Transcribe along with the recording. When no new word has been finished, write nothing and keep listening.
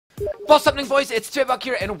What's happening, boys? It's Zwebok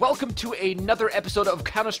here, and welcome to another episode of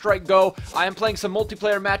Counter-Strike Go. I am playing some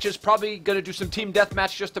multiplayer matches, probably going to do some team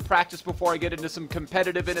deathmatch just to practice before I get into some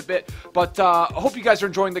competitive in a bit. But I hope you guys are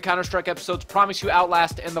enjoying the Counter-Strike episodes. Promise you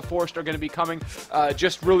Outlast and The Forest are going to be coming.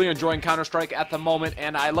 Just really enjoying Counter-Strike at the moment,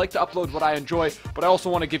 and I like to upload what I enjoy, but I also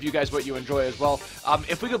want to give you guys what you enjoy as well.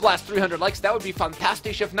 If we could blast 300 likes, that would be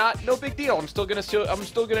fantastic. If not, no big deal. I'm still gonna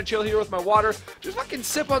chill here with my water. Just fucking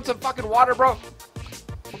sip on some fucking water, bro.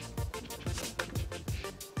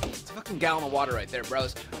 Gallon of water right there,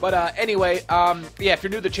 bros. But anyway, yeah, if you're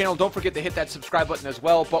new to the channel, don't forget to hit that subscribe button as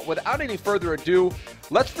well. But without any further ado,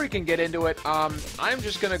 let's freaking get into it. I'm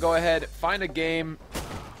just gonna go ahead, find a game.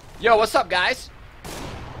 Yo, what's up, guys?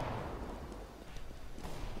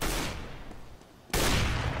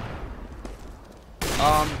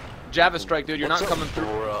 Java Strike, dude, you're not coming through.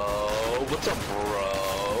 Bro? What's up,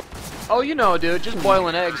 bro? Oh, you know, dude, just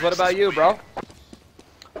boiling eggs. What about you, bro?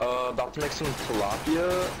 About to make some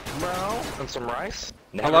tilapia, bro, and some rice.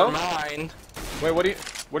 Hello? Never mind. Wait, what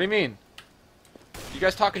do you mean? You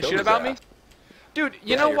guys talking shit about me? Dude,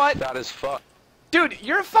 you know you're what? Fat as fuck. Dude,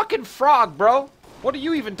 you're a fucking frog, bro. What are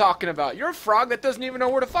you even talking about? You're a frog that doesn't even know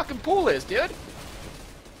where the fucking pool is, dude.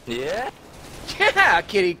 Yeah? Yeah,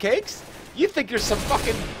 kitty cakes. You think you're some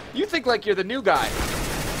fucking... You think like you're the new guy.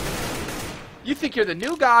 You think you're the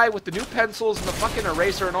new guy with the new pencils and the fucking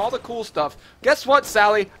eraser and all the cool stuff. Guess what,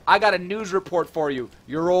 Sally? I got a news report for you.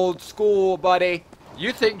 You're old school, buddy.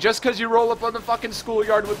 You think just because you roll up on the fucking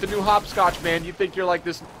schoolyard with the new hopscotch, man, you think you're like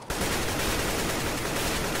this...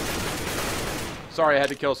 Sorry, I had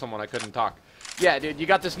to kill someone. I couldn't talk. Yeah, dude, you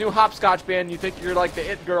got this new hopscotch band. You think you're like the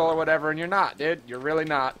it girl or whatever, and you're not, dude. You're really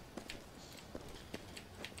not.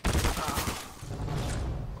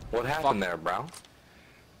 What happened there, bro?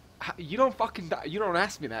 You don't fucking... You don't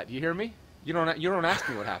ask me that. You hear me? You don't ask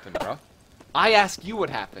me what happened, bro. I ask you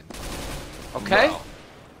what happened. Okay?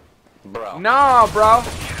 Bro. No, bro.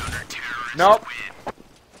 Nope.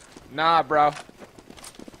 Nah, bro.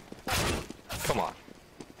 Come on.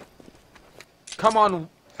 Come on.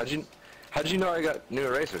 How'd you know I got new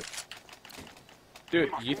erasers?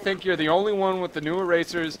 Dude, you think you're the only one with the new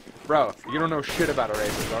erasers? Bro, you don't know shit about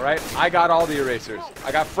erasers, alright? I got all the erasers.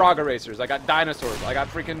 I got frog erasers. I got dinosaurs. I got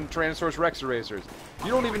freaking Tyrannosaurus Rex erasers.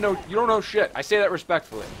 You don't even know, you don't know shit. I say that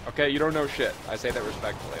respectfully, okay? You don't know shit. I say that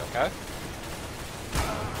respectfully, okay?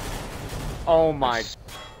 Oh my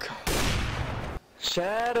god.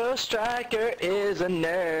 Shadow Striker is a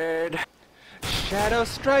nerd. Shadow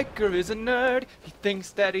Striker is a nerd. He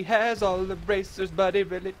thinks that he has all the erasers, but he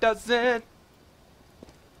really doesn't.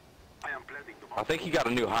 I think you got a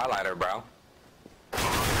new highlighter, bro.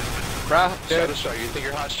 Bro, Shadow dude. Striker, you think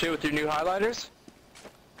you're hot shit with your new highlighters?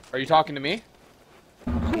 Are you talking to me?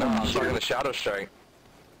 No, I'm talking to Shadow Strike.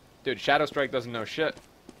 Dude, Shadow Strike doesn't know shit.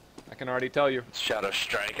 I can already tell you. Shadow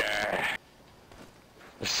Striker.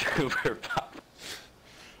 Super pop.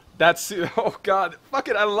 That's... Oh god. Fuck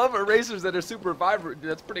it, I love erasers that are super vibrant.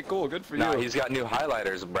 That's pretty cool. Good for you. No, he's got new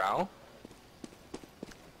highlighters, bro.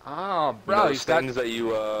 Oh, bro, You know he's those got... things that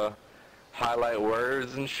you, highlight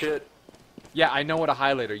words and shit? Yeah, I know what a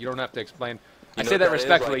highlighter. You don't have to explain. I You know say what that is?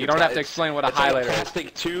 respectfully. Like, You don't have to explain what a it's like highlighter a is.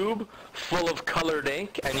 plastic tube full of colored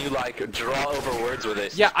ink, and you like draw over words with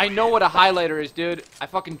it. Yeah, I know what a highlighter is, dude. I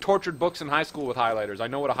fucking tortured books in high school with highlighters. I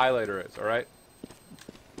know what a highlighter is, alright?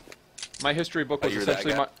 My history book was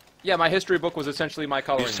essentially my... Yeah, my history book was essentially my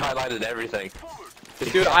coloring. You just highlighted everything.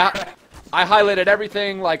 Dude, I highlighted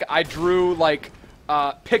everything. Like, I drew, like,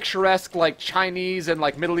 picturesque, like, Chinese and,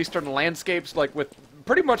 like, Middle Eastern landscapes, like, with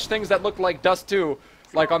pretty much things that look like Dust 2,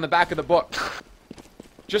 like, on the back of the book.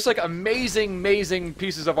 Just, like, amazing, amazing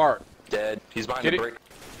pieces of art. Dead. He's behind Get the it? brick.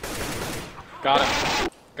 Got him.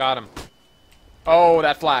 Got him. Oh,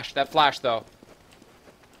 that flash. That flash, though.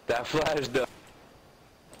 That flash, though.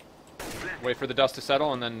 Wait for the dust to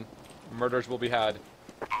settle, and then murders will be had.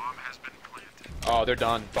 Oh, they're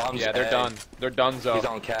done. Bomb's Yeah, they're A. done. They're done, He's Zo.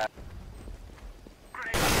 on cat.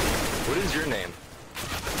 What is your name?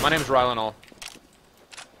 My name's Rylanol.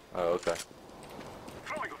 Oh, okay.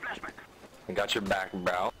 I got your back,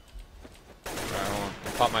 bro. Alright, hold on.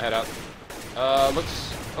 I'll pop my head out.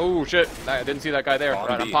 Looks... Oh, shit. I didn't see that guy there. On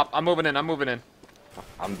Right, B. I'm moving in. I'm moving in.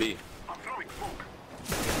 I'm B.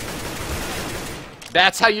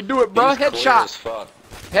 That's how you do it, bro. He's clear Headshot. as fuck.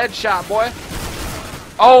 Headshot, boy.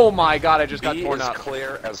 Oh my god, I just got B torn is up.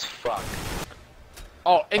 clear as fuck.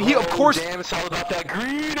 Oh, and he, of course, Damn, it's all about that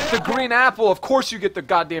green the green apple. Of course you get the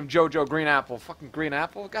goddamn JoJo green apple. Fucking green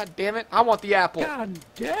apple. God damn it. I want the apple. God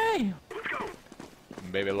damn.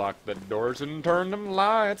 Baby, lock the doors and turn them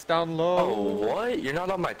lights down low. Oh, what? You're not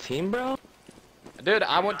on my team, bro? Dude,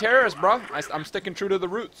 I want terrorist, bro. I'm sticking true to the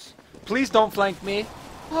roots. Please don't flank me.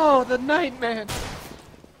 Oh, the Nightman.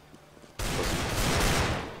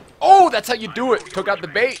 Oh, that's how you do it. Took out the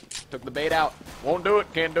bait. Took the bait out. Won't do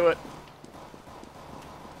it. Can't do it.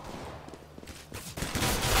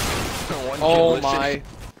 Oh my.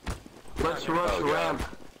 Let's rush ramp.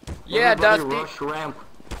 Yeah, Everybody Dusty. rush ramp.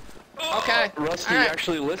 Okay. Rusty, Alright.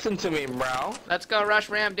 actually listen to me, bro. Let's go rush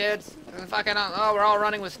ramp, dudes. Fucking oh, we're all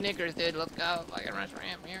running with sneakers, dude. Let's go. Fucking rush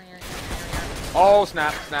ramp. Here. Oh,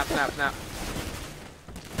 snap.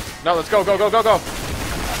 No, let's go.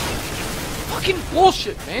 Fucking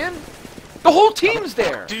bullshit, man. The whole team's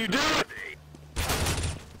there. Do you do it?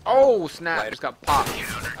 Oh, snap. Later. Just got popped.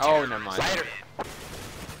 Oh, never mind. Later.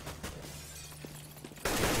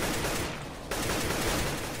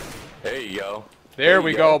 There you go. There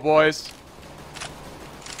we go, boys.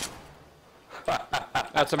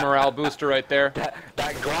 That's a morale booster right there.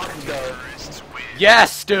 That Glock though.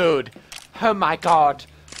 Yes, dude. Oh my God.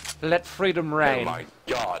 Let freedom Oh reign. my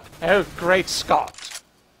god. Oh, great Scott.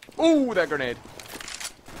 Ooh, that grenade.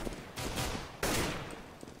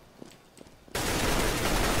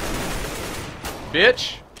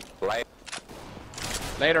 Bitch.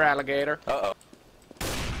 Later, alligator. Uh-oh.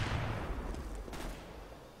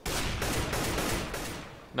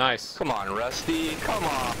 Nice. Come on, Rusty. Come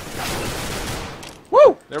on.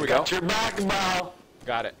 Woo! There we go. Got your back, bro.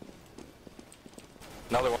 Got it.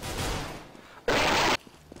 Another one.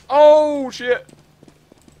 Oh, shit.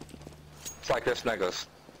 It's like this nigga's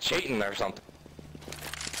cheating or something.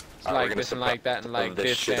 It's like this and like that and like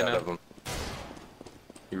this, shit out Santa. of him.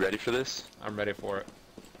 You ready for this? I'm ready for it.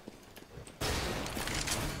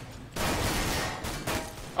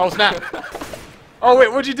 Oh, snap. Oh, wait,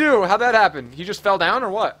 what'd you do? How'd that happen? He just fell down or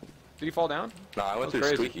what? Did he fall down? No, I went That through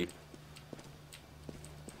was crazy. Squeaky.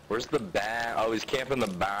 Where's the bomb? Oh, he's camping the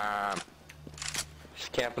bomb. He's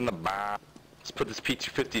camping the bomb. Let's put this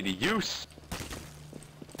P250 to use.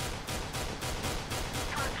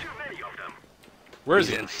 Where is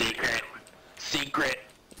He's he? in secret. Secret.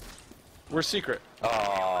 Where's Secret?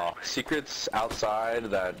 Oh, secret's outside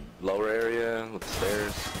that lower area with the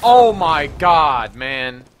stairs. Oh my God,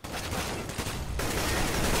 man.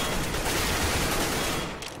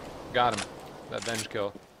 Got him. That venge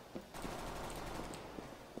kill.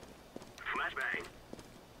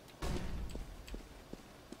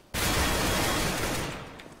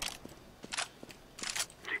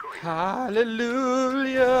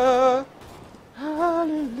 Hallelujah.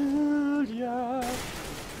 Hallelujah.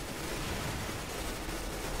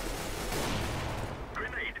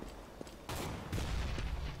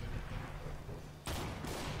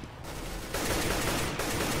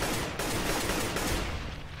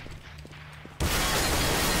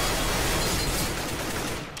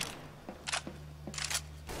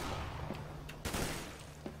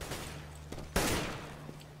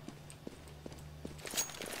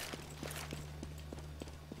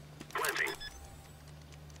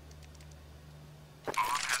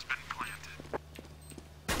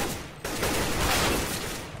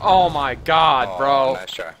 Oh my God, Oh, bro.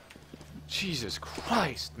 Nice try. Jesus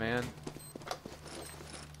Christ, man.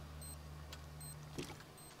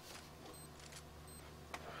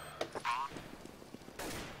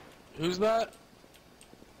 Who's that?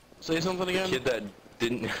 Say something again? Kid that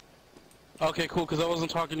didn't. Okay, cool, because I wasn't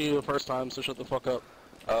talking to you the first time, so shut the fuck up.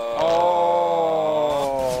 Oh.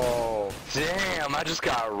 Damn, I just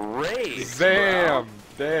got raped. Zam.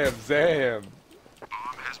 Damn, Zam.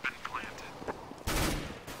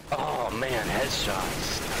 Oh man,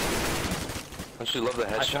 headshots. Don't you love the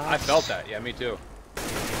headshots? I felt that. Yeah, me too.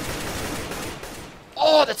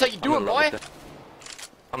 Oh, that's how you do it, boy.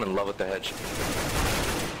 I'm in love with the headshot.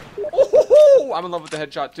 Oh, I'm in love with the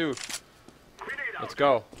headshot too. Let's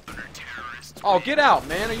go. Oh, get out,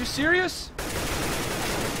 man. Are you serious?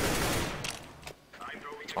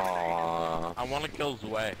 Aww. I want to kill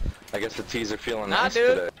Zwe. I guess the T's are feeling Nah, nice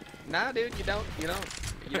dude. today. Nah, dude, you don't do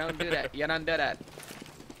that. You don't do that.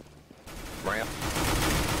 Ramp.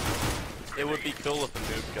 It would be cool if a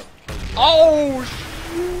noob killed Zwe. Oh,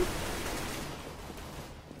 shoot.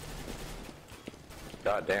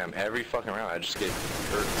 God damn, every fucking round I just get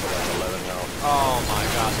hurt for like 11 health. Oh my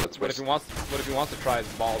God. Let's What if he wants? What if he wants to try his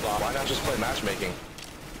balls off? Why not just play matchmaking?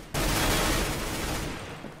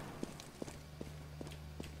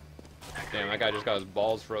 Damn, that guy just got his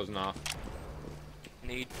balls frozen off.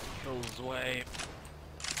 Need to kill Zwe.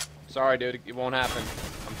 Sorry, dude. It won't happen.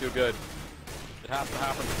 I'm too good. It has to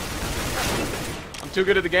happen. I'm too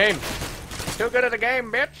good at the game. Too good at the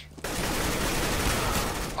game, bitch.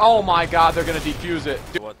 Oh my God, they're gonna defuse it.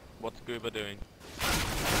 Dude. What's Gooba doing?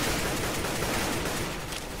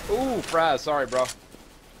 Ooh, Fraz, sorry, bro.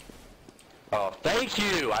 Oh, thank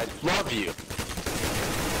you. I love you.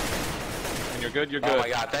 When you're good, you're good. Oh my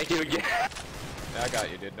god, thank you again. Yeah, I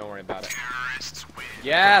got you, dude. Don't worry about it.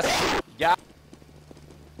 Yes! Yeah.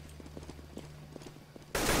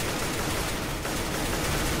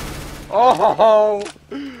 Oh!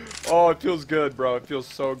 Oh, it feels good, bro. It feels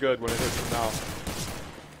so good when it hits him now.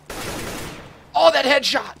 Oh, that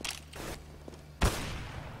headshot!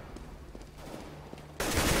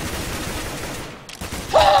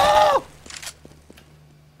 Oh!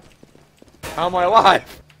 How am I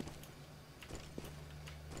alive?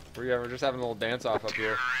 We're just having a little dance-off up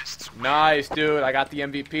here. Nice, dude. I got the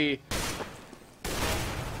MVP.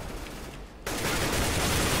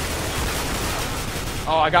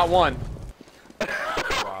 Oh, I got one.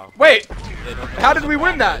 Wow. Wait! How did we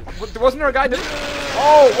win that? Wasn't there a guy that...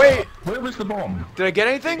 Oh, wait! Where was the bomb? Did I get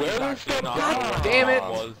anything? God damn it!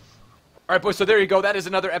 Alright, boys, so there you go. That is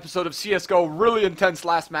another episode of CSGO. Really intense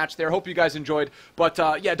last match there. Hope you guys enjoyed. But,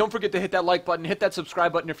 yeah, don't forget to hit that like button, hit that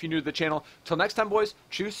subscribe button if you're new to the channel. Till next time, boys.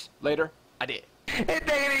 Choose later. Ade.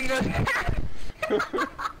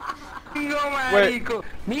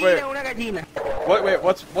 Wait,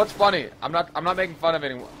 what's funny? I'm not making fun of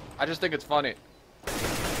anyone. I just think it's funny.